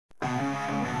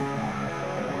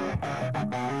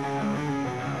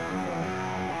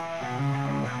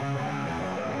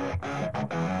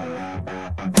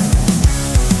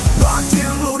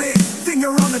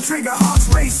trigger, hearts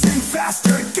racing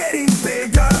faster, getting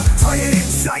bigger. Target in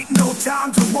sight, no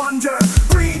time to wonder.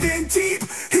 Breathe in deep,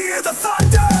 hear the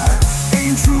thunder.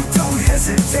 Aim true, don't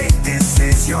hesitate. This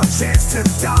is your chance to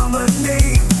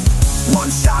dominate. One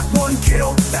shot, one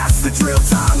kill, that's the drill.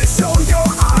 Time to show your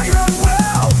iron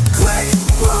will. Click,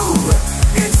 boom,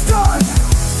 it's done.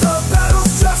 The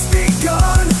battle's just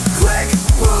begun. Click,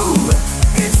 boom,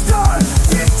 it's done.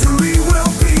 Victory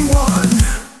will be won.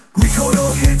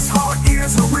 Recoil hits, heart,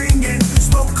 ears are ringing.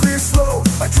 Smoke clear slow,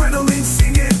 adrenaline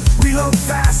singing. Reload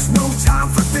fast, no time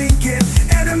for thinking.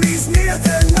 Enemies near,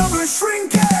 their numbers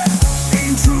shrinking.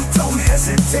 Aim true, don't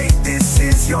hesitate. This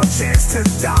is your chance to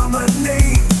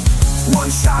dominate.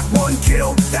 One shot, one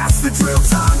kill, that's the drill.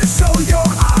 Time to show your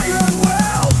iron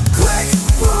will. Click,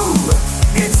 boom,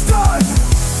 it's done.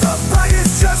 The fight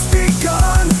has just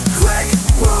begun. Click,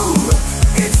 boom,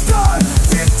 it's done.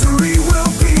 Victory will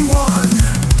be won.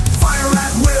 Fire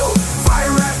at will,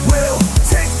 fire at will.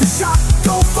 Take the shot,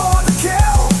 go for the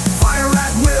kill. Fire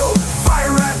at will,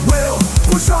 fire at will.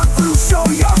 Push on through, show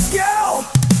your skill.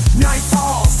 Night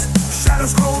falls,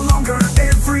 shadows grow longer.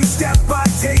 Every step I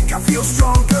take, I feel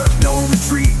stronger. No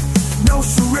retreat, no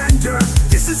surrender.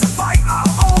 This is a fight I'll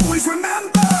always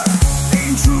remember.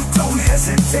 Aim true, don't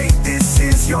hesitate. This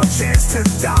is your chance to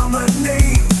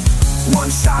dominate.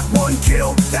 One shot, one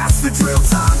kill, that's the drill.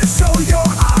 Time to show your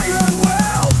iron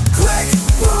will. Click,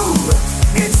 boom,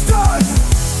 it's done.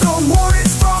 The war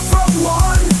is far from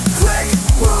won. Click,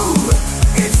 boom,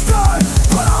 it's done.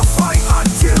 But I'll fight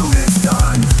until it's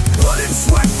done. Blood and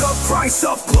sweat, the price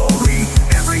of glory.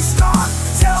 Every star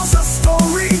tells a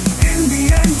story. In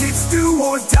the end, it's do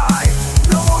or die.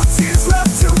 No more tears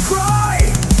left to cry.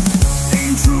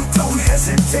 Aim true, don't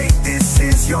hesitate. This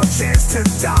is your chance to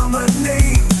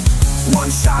dominate.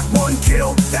 One shot, one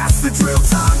kill, that's the drill.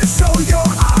 Time to show your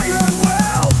iron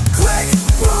will. Click,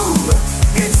 boom,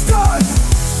 it's done.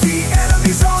 The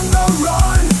enemy's on the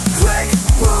run. Click,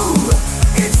 boom,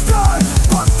 it's done.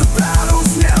 But the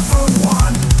battle's never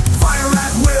won. Fire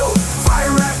at will,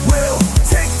 fire at will.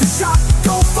 Take the shot,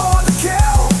 go for the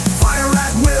kill. Fire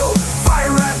at will,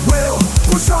 fire at will.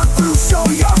 Push on through, show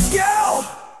your skill.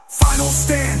 Final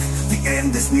stand, the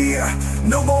end is near.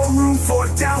 No more room for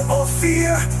doubt or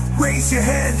fear. Raise your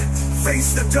head,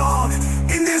 face the dawn.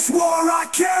 In this war I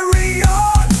carry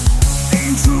on.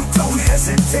 Aim true, don't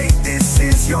hesitate. This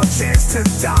is your chance to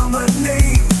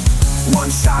dominate. One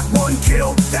shot, one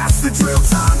kill, that's the drill.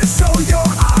 Time to show your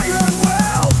iron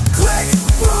will. Click,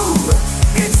 boom,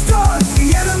 it's done.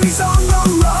 The enemy's on the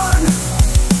run.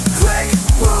 Click,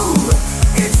 boom,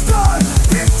 it's done.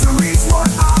 Victory's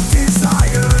what I've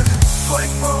desired.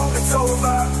 Click, boom, it's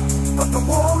over, but the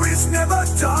war is never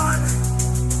done.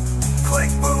 Click,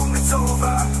 boom, it's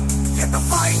over, yet the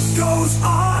fight goes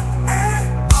on.